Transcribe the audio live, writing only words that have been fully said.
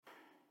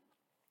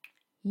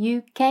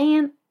You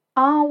can't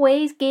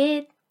always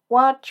get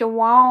what you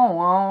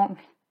want.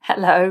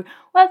 Hello,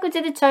 welcome to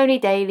the Tony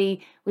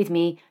Daily with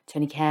me,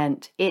 Tony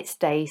Kent. It's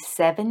day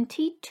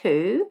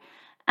 72,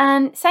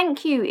 and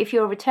thank you if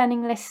you're a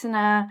returning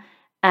listener,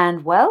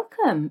 and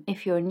welcome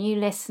if you're a new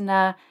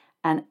listener,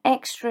 and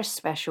extra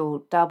special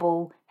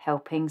double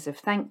helpings of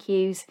thank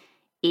yous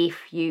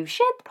if you've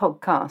shared the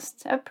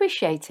podcast. I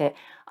appreciate it.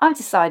 I've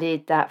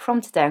decided that from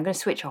today I'm going to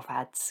switch off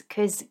ads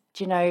because,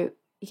 you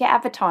get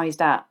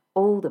advertised at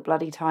all the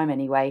bloody time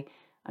anyway.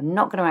 I'm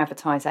not going to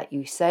advertise at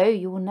you, so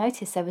you will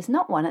notice there was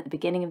not one at the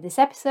beginning of this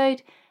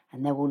episode,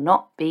 and there will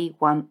not be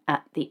one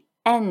at the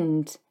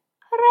end.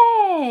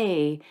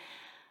 Hooray!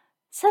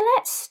 So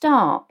let's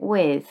start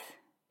with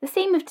the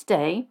theme of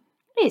today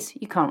is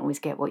you can't always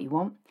get what you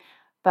want,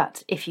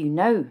 but if you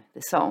know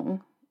the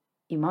song,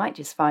 you might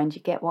just find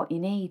you get what you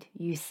need,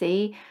 you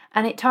see,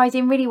 and it ties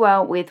in really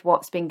well with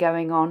what's been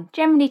going on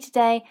generally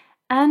today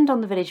and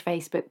on the Village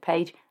Facebook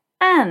page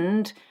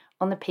and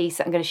on the piece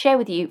that I'm going to share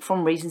with you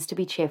from Reasons to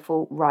be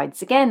Cheerful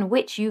Rides Again,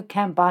 which you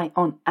can buy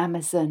on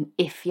Amazon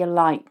if you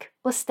like,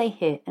 or stay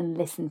here and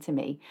listen to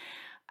me.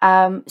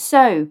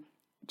 So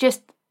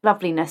just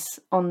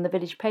loveliness on the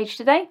Village page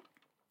today.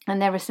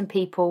 And there are some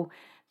people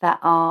that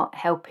are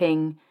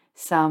helping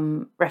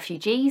some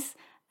refugees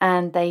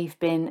and they've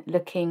been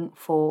looking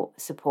for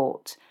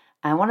support.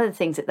 And one of the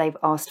things that they've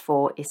asked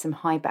for is some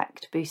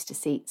high-backed booster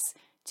seats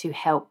to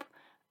help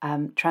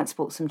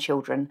transport some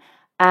children.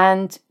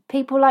 And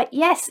people are like,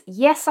 yes,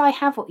 I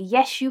have.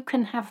 Yes, you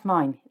can have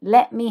mine.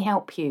 Let me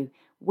help you.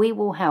 We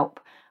will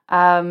help.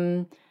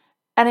 And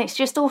it's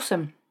just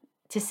awesome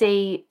to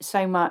see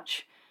so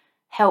much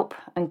help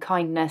and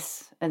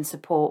kindness and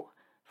support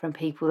from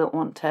people that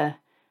want to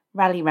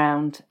rally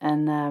round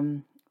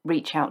and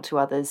reach out to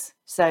others.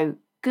 So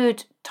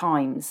good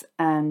times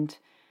and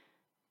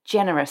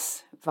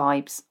generous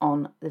vibes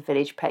on the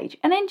Village page.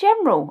 And in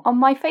general, on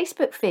my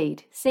Facebook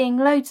feed, seeing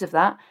loads of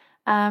that.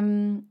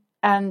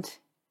 And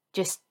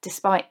just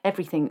despite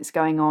everything that's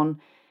going on,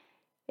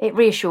 it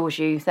reassures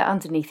you that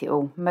underneath it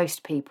all,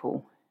 most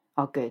people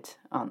are good,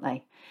 aren't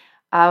they?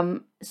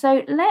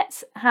 So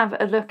let's have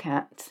a look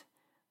at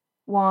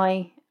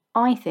why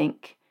I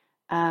think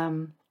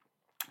the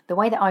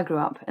way that I grew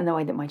up and the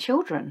way that my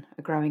children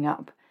are growing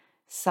up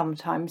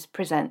sometimes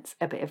presents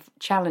a bit of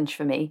challenge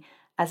for me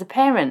as a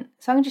parent.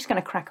 So I'm just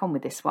going to crack on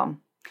with this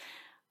one.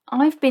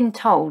 I've been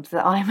told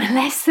that I'm a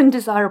less than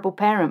desirable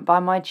parent by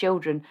my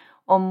children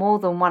on more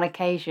than one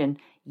occasion.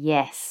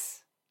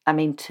 Yes, I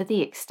mean, to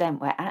the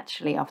extent where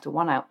actually after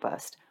one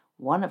outburst,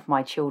 one of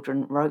my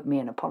children wrote me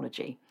an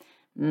apology.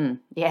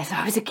 Yes,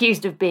 I was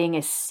accused of being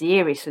a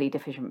seriously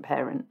deficient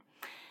parent.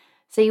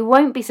 So you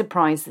won't be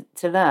surprised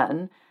to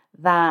learn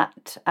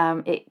that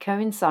it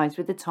coincides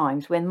with the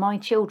times when my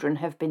children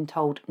have been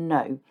told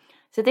no.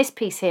 So this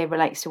piece here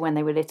relates to when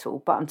they were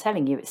little, but I'm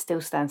telling you, it still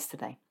stands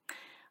today.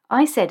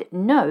 I said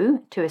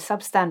no to a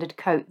substandard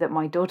coat that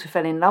my daughter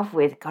fell in love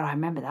with. God, I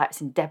remember that. It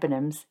was in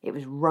Debenhams. It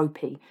was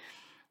ropey.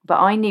 But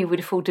I knew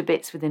would fall to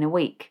bits within a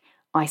week.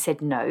 I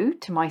said no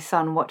to my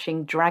son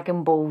watching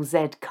Dragon Ball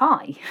Z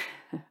Kai.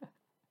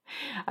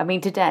 I mean,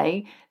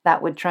 today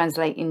that would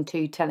translate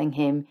into telling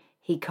him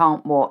he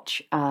can't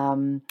watch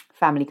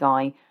Family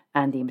Guy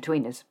and The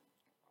Inbetweeners.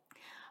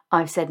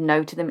 I've said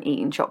no to them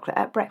eating chocolate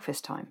at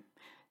breakfast time.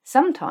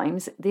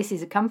 Sometimes this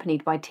is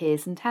accompanied by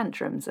tears and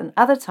tantrums, and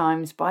other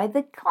times by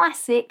the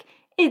classic,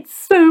 "It's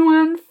so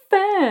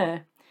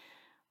unfair."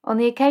 On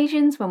the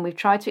occasions when we've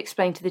tried to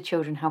explain to the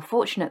children how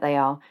fortunate they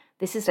are,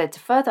 this has led to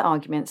further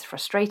arguments,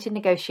 frustrated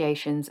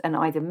negotiations, and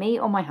either me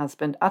or my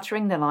husband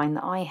uttering the line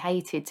that I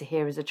hated to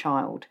hear as a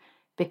child,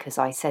 because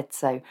I said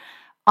so.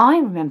 I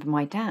remember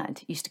my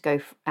dad used to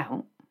go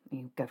out,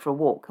 go for a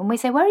walk, and we'd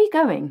say, "Where are you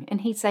going?"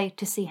 And he'd say,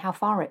 "To see how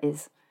far it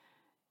is."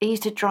 It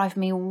used to drive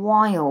me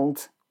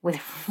wild with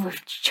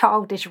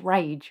childish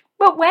rage.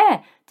 But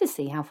where? To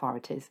see how far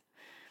it is.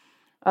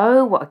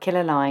 Oh, what a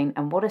killer line,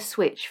 and what a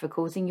switch for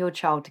causing your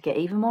child to get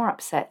even more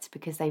upset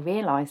because they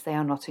realise they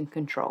are not in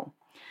control.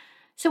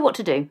 So what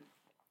to do?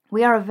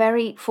 We are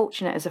very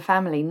fortunate as a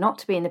family not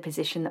to be in the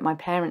position that my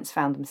parents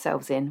found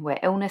themselves in, where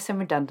illness and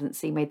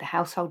redundancy made the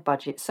household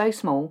budget so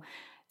small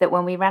that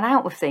when we ran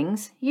out of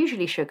things,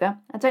 usually sugar,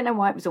 I don't know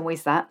why it was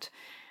always that,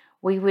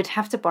 we would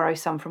have to borrow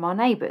some from our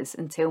neighbours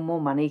until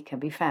more money can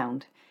be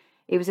found.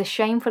 It was a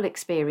shameful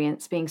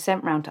experience being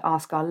sent round to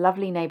ask our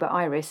lovely neighbour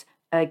Iris,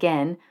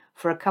 again,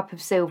 for a cup of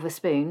silver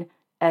spoon,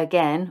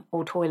 again,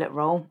 or toilet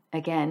roll,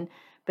 again,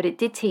 but it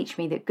did teach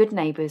me that good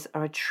neighbours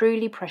are a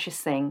truly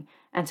precious thing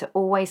and to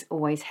always,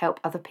 always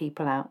help other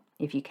people out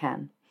if you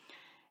can.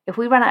 If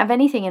we run out of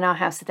anything in our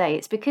house today,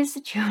 it's because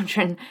the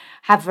children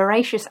have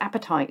voracious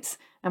appetites,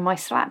 and my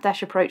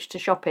slapdash approach to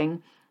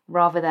shopping,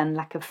 rather than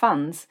lack of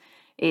funds,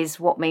 is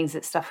what means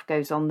that stuff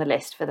goes on the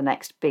list for the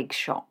next big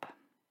shop.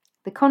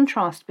 The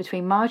contrast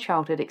between my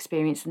childhood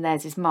experience and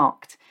theirs is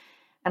marked,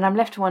 and I'm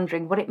left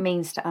wondering what it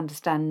means to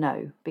understand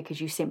no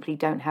because you simply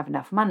don't have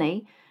enough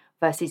money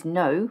versus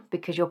no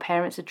because your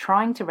parents are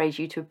trying to raise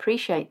you to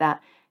appreciate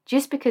that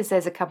just because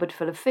there's a cupboard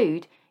full of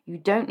food, You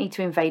don't need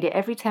to invade it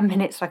every 10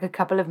 minutes like a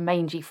couple of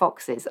mangy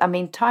foxes. I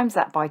mean, times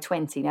that by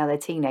 20, now they're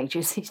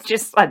teenagers. It's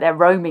just like they're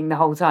roaming the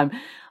whole time.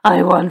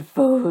 I want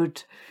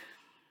food.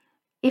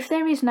 If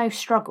there is no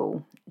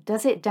struggle,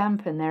 does it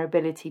dampen their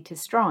ability to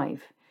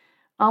strive?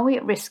 Are we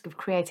at risk of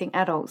creating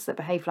adults that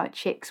behave like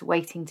chicks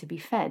waiting to be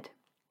fed?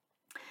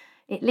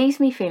 It leaves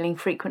me feeling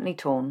frequently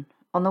torn.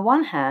 On the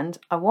one hand,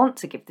 I want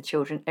to give the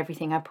children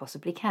everything I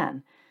possibly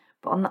can.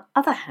 But on the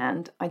other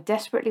hand, I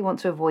desperately want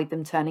to avoid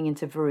them turning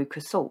into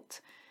Veruca Salt.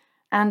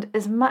 And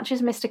as much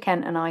as Mr.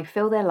 Kent and I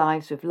fill their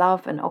lives with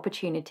love and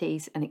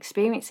opportunities and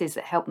experiences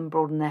that help them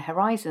broaden their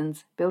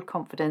horizons, build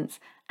confidence,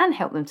 and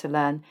help them to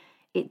learn,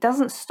 it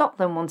doesn't stop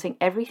them wanting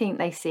everything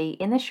they see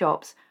in the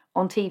shops,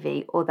 on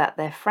TV, or that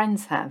their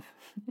friends have.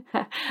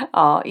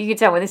 Oh, you can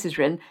tell when this is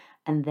written.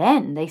 And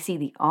then they see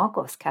the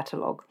Argos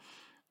catalogue.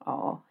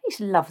 Oh, I used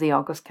to love the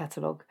Argos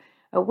catalogue.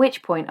 At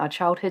which point our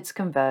childhoods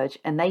converge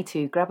and they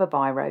too grab a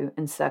biro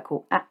and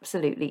circle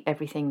absolutely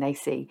everything they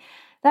see.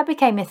 That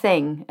became a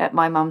thing at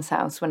my mum's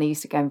house when I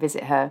used to go and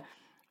visit her.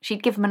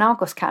 She'd give them an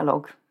Argos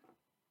catalogue.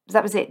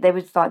 That was it. They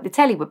would, like, the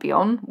telly would be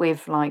on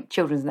with like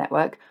Children's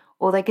Network,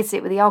 or they could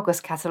sit with the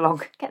Argos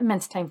catalogue, get them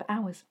entertained for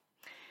hours.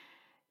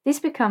 This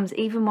becomes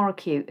even more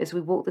acute as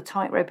we walk the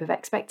tightrope of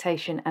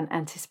expectation and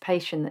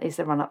anticipation that is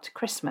the run-up to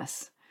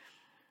Christmas.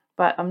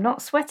 But I'm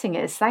not sweating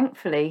it, as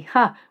thankfully,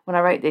 when I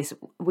wrote this,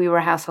 we were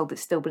a household that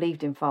still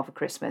believed in Father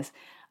Christmas.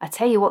 I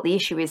tell you what the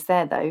issue is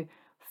there, though.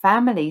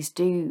 Families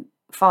do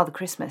Father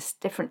Christmas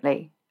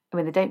differently. I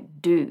mean, they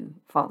don't do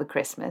Father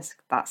Christmas.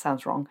 That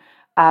sounds wrong.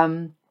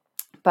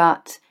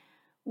 But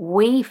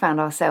we found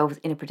ourselves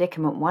in a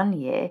predicament one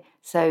year.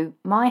 So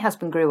my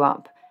husband grew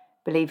up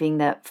believing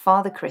that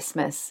Father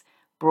Christmas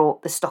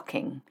brought the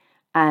stocking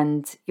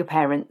and your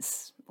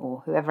parents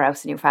or whoever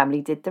else in your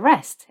family did the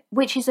rest,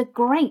 which is a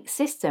great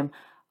system.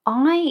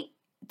 I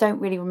don't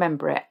really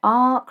remember it.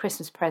 Our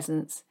Christmas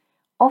presents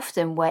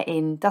often were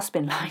in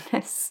dustbin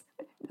liners.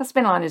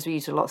 Dustbin liners were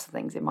used for lots of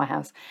things in my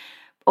house,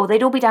 or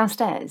they'd all be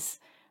downstairs.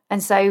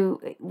 And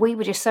so we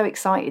were just so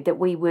excited that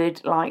we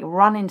would like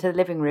run into the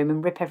living room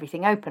and rip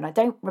everything open. I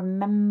don't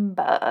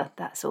remember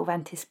that sort of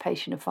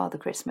anticipation of Father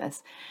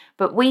Christmas,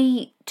 but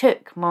we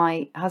took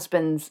my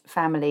husband's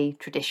family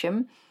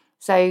tradition.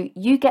 So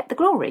you get the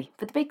glory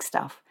for the big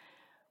stuff.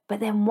 But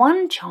then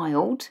one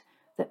child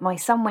that my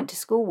son went to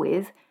school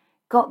with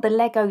got the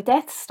Lego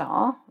Death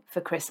Star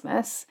for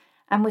Christmas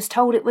and was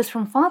told it was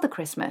from Father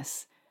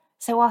Christmas.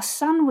 So our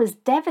son was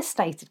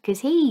devastated because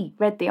he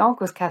read the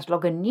Argos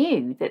catalogue and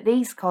knew that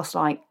these cost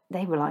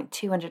they were like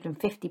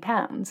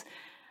 £250.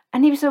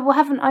 And he said, well,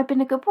 haven't I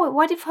been a good boy?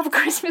 Why did Father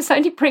Christmas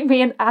only bring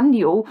me an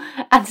annual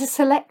and a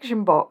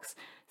selection box?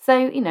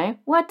 So,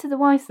 word to the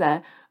wise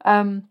there.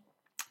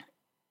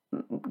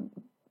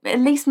 At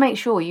least make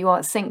sure you are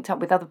synced up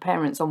with other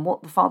parents on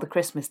what the Father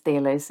Christmas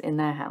deal is in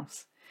their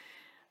house.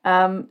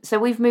 So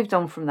we've moved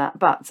on from that.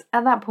 But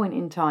at that point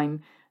in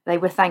time, they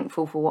were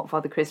thankful for what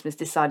Father Christmas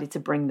decided to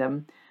bring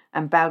them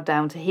and bowed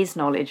down to his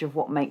knowledge of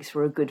what makes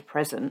for a good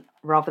present,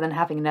 rather than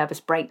having a nervous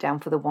breakdown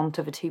for the want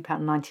of a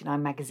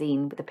 £2.99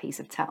 magazine with a piece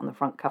of tat on the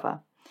front cover.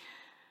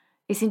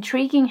 It's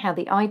intriguing how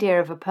the idea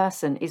of a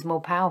person is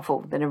more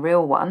powerful than a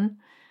real one.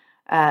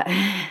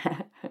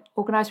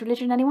 Organised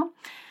religion, anyone?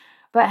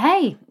 But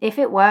hey, if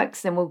it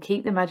works, then we'll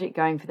keep the magic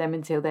going for them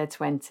until they're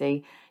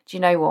 20. Do you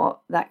know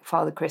what? That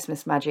Father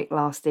Christmas magic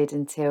lasted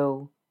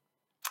until...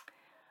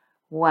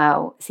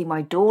 Well, see,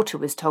 my daughter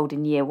was told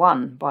in year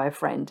 1 by a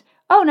friend,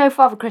 oh no,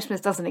 Father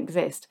Christmas doesn't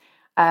exist.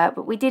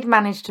 But we did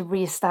manage to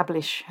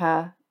re-establish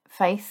her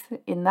faith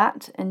in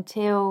that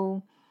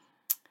until...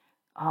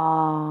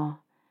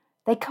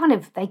 They kind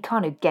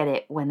of get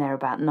it when they're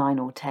about 9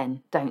 or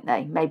 10, don't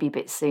they? Maybe a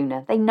bit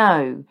sooner. They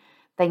know.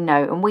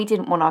 And we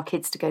didn't want our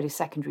kids to go to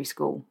secondary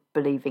school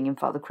believing in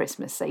Father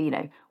Christmas.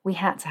 So, we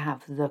had to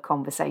have the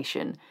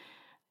conversation.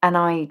 And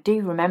I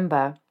do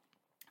remember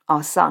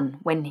our son,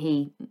 when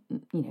he,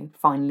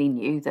 finally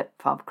knew that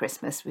Father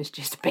Christmas was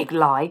just a big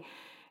lie,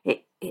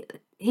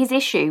 his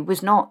issue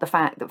was not the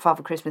fact that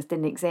Father Christmas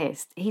didn't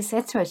exist. He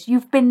said to us,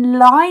 you've been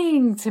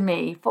lying to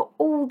me for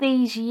all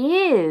these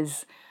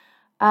years.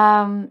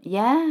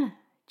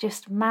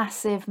 Just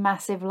massive,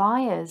 massive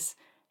liars.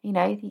 You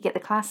get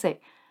the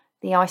classic.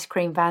 The ice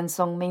cream van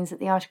song means that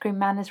the ice cream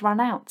man has run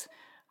out.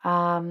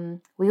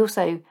 We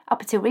also,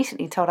 up until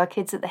recently, told our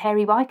kids that the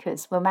hairy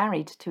bikers were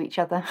married to each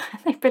other.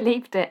 They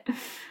believed it.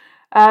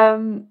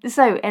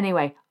 So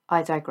anyway,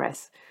 I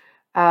digress.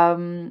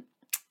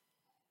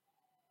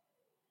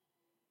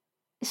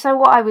 So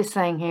what I was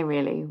saying here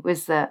really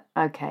was that,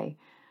 okay,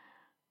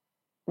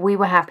 we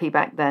were happy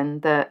back then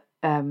that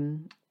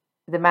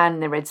the man in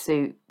the red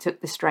suit took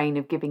the strain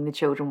of giving the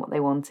children what they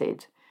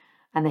wanted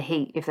and the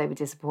heat if they were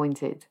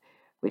disappointed,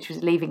 which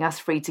was leaving us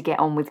free to get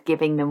on with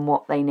giving them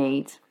what they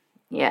need.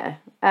 Yeah.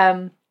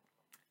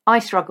 I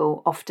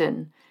struggle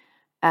often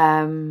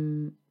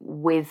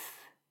with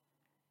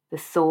the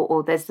thought,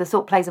 or the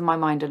thought plays in my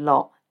mind a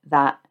lot,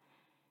 that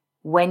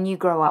when you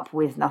grow up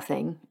with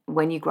nothing,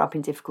 when you grow up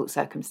in difficult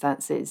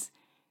circumstances,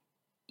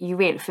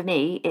 for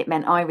me, it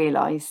meant I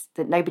realised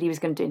that nobody was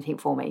going to do anything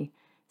for me.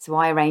 So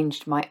I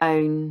arranged my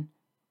own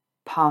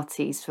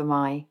parties for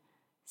my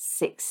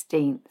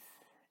 16th,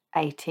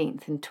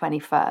 18th and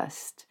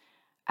 21st.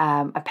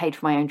 I paid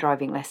for my own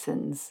driving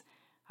lessons.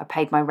 I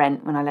paid my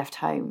rent when I left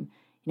home.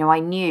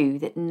 I knew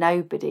that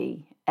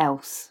nobody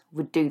else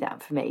would do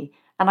that for me.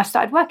 And I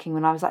started working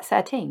when I was like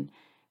 13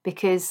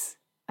 because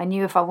I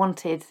knew if I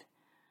wanted,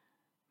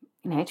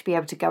 to be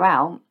able to go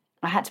out,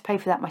 I had to pay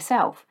for that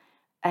myself.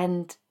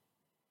 And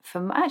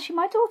actually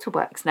my daughter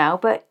works now,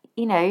 but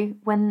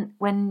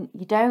when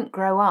you don't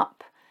grow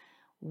up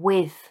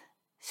with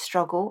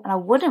struggle, and I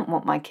wouldn't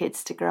want my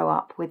kids to grow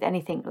up with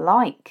anything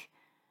like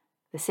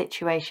the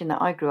situation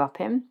that I grew up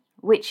in,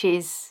 which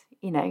is,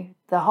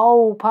 the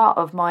whole part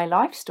of my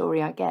life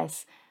story, I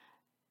guess.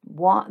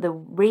 What the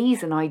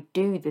reason I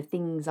do the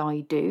things I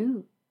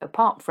do,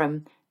 apart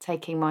from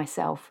taking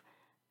myself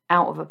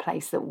out of a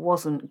place that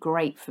wasn't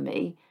great for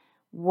me,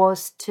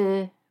 was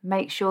to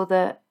make sure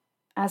that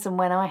as and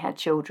when I had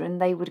children,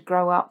 they would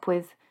grow up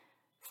with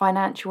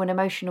financial and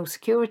emotional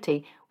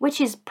security,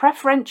 which is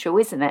preferential,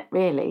 isn't it,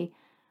 really?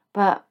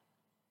 But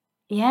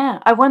yeah,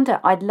 I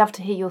wonder, I'd love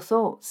to hear your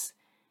thoughts.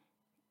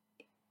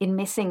 In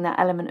missing that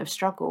element of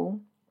struggle,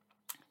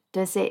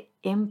 does it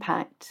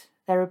impact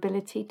their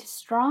ability to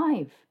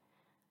strive?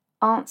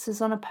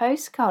 Answers on a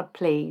postcard,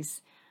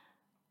 please.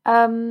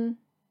 I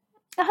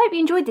hope you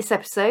enjoyed this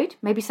episode.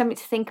 Maybe something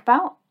to think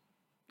about.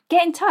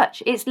 Get in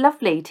touch. It's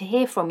lovely to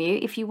hear from you.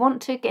 If you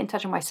want to, get in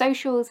touch on my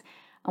socials.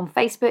 On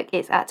Facebook,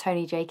 it's at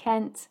Tony J.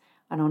 Kent.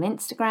 And on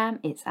Instagram,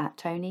 it's at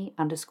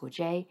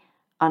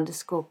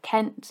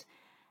Tony_J_Kent.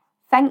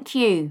 Thank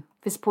you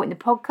for supporting the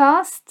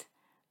podcast.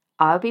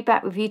 I'll be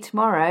back with you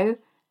tomorrow,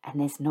 and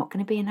there's not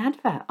going to be an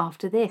advert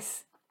after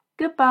this.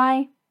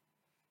 Goodbye.